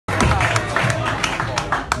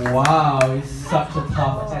Wow, it's such a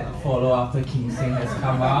tough act to follow after King Sing has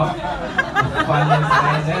come out. The funnest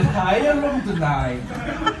and the entire room tonight.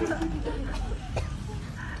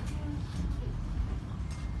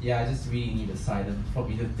 Yeah, I just really need a silence for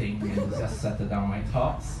me to think and just settle down my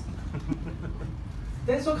thoughts.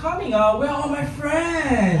 Thanks for coming. Where are all my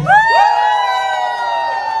friends?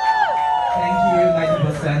 Thank you,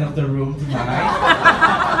 90% of the room tonight.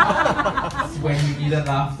 When you need a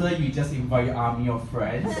laughter, you just invite your army of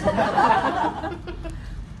friends.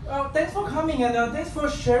 Well, thanks for coming and thanks for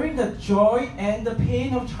sharing the joy and the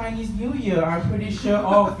pain of Chinese New Year. I'm pretty sure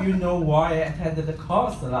all of you know why I attended the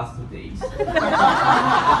course the last 2 days.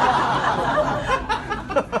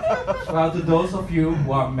 Well, to those of you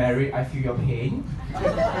who are married, I feel your pain.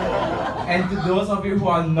 And to those of you who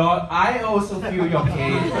are not, I also feel your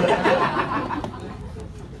pain.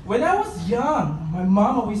 When I was young, my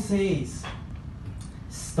mom always says,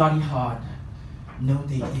 study hard, no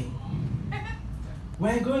dating.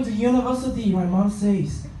 When I go into university, my mom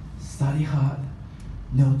says, study hard,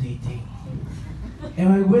 no dating. And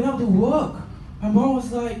when I went out to work, my mom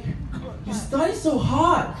was like, you study so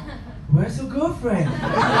hard, where's your girlfriend?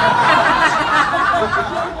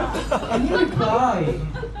 And in reply,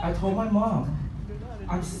 I told my mom,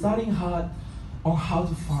 I'm studying hard on how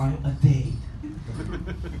to find a date.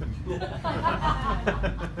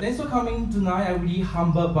 Thanks for coming tonight. I'm really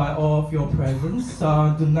humbled by all of your presence.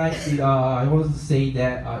 Tonight, I want to say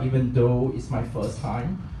that even though it's my first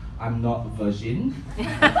time, I'm not a virgin.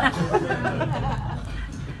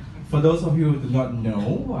 For those of you who do not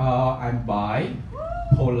know, I'm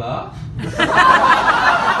bipolar.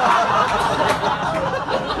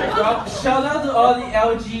 Well, shout out to all the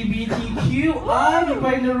LGBTQI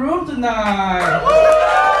people in the room tonight.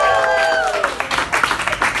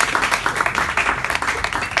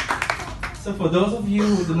 So for those of you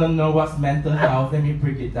who do not know what's mental health, let me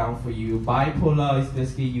break it down for you. Bipolar is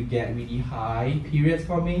basically you get really high periods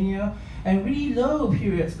called mania and really low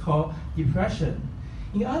periods called depression.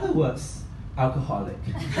 In other words, alcoholic.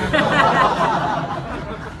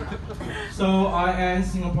 So I am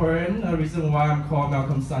Singaporean. The reason why I'm called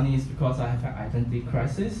Malcolm Sunny is because I have an identity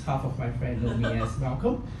crisis. Half of my friends know me as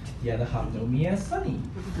Malcolm, the other half know me as Sunny.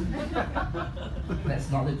 That's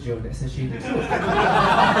not a joke, that's actually the truth.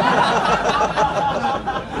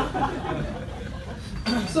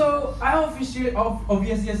 So I obviously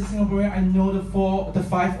as a Singaporean, I know the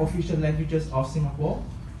 5 official languages of Singapore: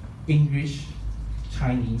 English,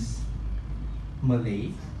 Chinese,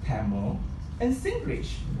 Malay, Tamil, and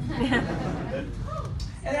Singlish.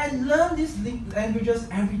 And I learned these languages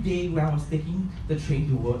every day when I was taking the train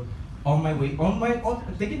to work.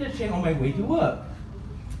 Taking the train on my way to work.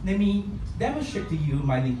 Let me demonstrate to you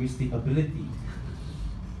my linguistic ability.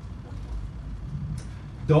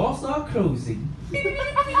 Doors are closing. 请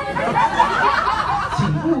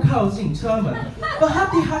勿靠近车门.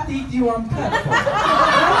 Bahati hati you on platform.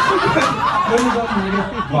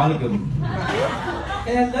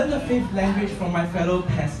 And I learned the 5th language from my fellow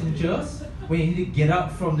passengers. When you need to get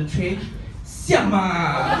up from the train,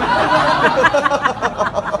 Siama!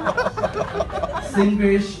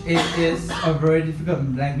 Singlish is a very difficult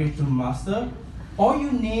language to master. All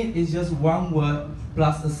you need is just one word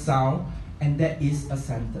plus a sound, and that is a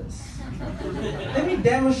sentence. Let me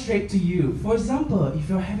demonstrate to you. For example, if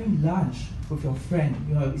you're having lunch with your friend,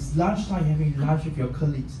 it's lunchtime, you're having lunch with your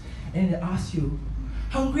colleagues, and they ask you,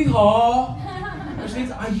 hungry hor? Which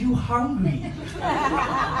means, are you hungry?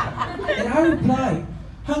 And I reply,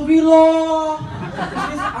 hungry lor? Which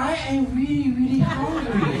means, I am really, really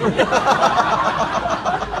hungry.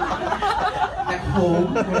 At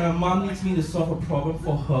home, when my mom needs me to solve a problem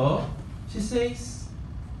for her, she says,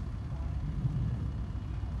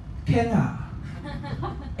 can ah?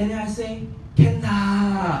 And then I say, can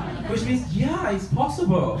ah? Which means, yeah, it's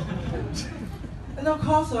possible. And of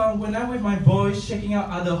course, when I'm with my boys checking out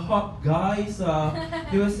other hot guys,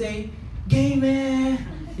 they will say, gay man,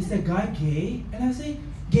 is that guy gay? And I say,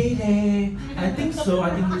 gay leh. I think so,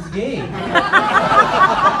 I think he's gay.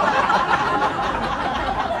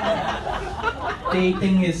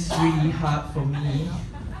 Dating is really hard for me.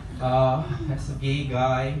 As a gay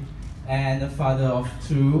guy and the father of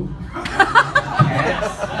 2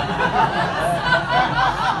 cats.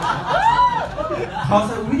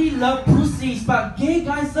 Because I really love pussies, but gay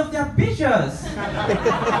guys love their bitches.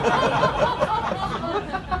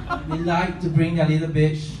 They like to bring their little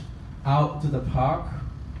bitch out to the park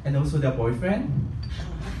and also their boyfriend.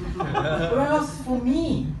 Whereas for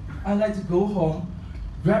me, I like to go home,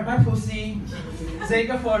 grab my pussy, take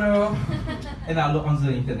a photo, and upload onto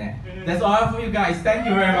the internet. That's all for you guys. Thank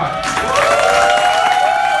you very much.